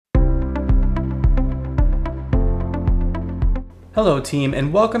Hello team,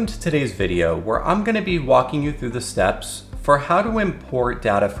 and welcome to today's video where I'm going to be walking you through the steps for how to import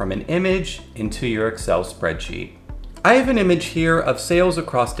data from an image into your Excel spreadsheet. I have an image here of sales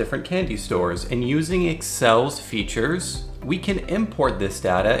across different candy stores, and using Excel's features, we can import this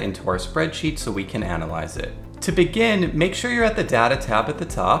data into our spreadsheet so we can analyze it. To begin, make sure you're at the Data tab at the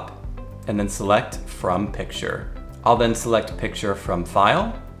top, and then select From Picture. I'll then select Picture from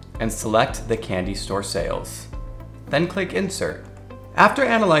File, and select the candy store sales. Then click Insert. After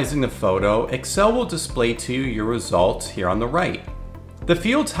analyzing the photo, Excel will display to you your results here on the right. The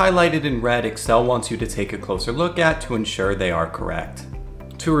fields highlighted in red, Excel wants you to take a closer look at to ensure they are correct.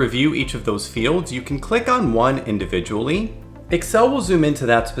 To review each of those fields, you can click on one individually. Excel will zoom into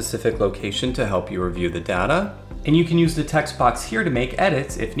that specific location to help you review the data, and you can use the text box here to make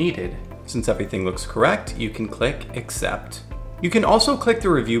edits if needed. Since everything looks correct, you can click Accept. You can also click the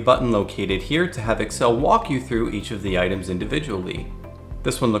review button located here to have Excel walk you through each of the items individually.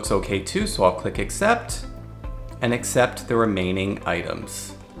 This one looks okay too, so I'll click Accept and accept the remaining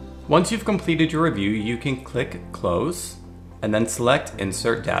items. Once you've completed your review, you can click Close and then select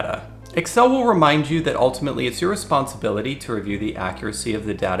Insert Data. Excel will remind you that ultimately it's your responsibility to review the accuracy of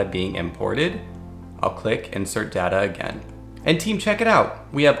the data being imported. I'll click Insert Data again. And team, check it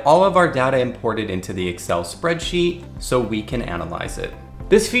out. We have all of our data imported into the Excel spreadsheet so we can analyze it.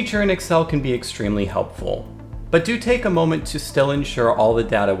 This feature in Excel can be extremely helpful, but do take a moment to still ensure all the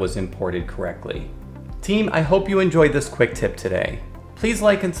data was imported correctly. Team, I hope you enjoyed this quick tip today. Please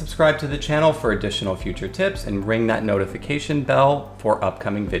like and subscribe to the channel for additional future tips and ring that notification bell for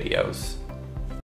upcoming videos.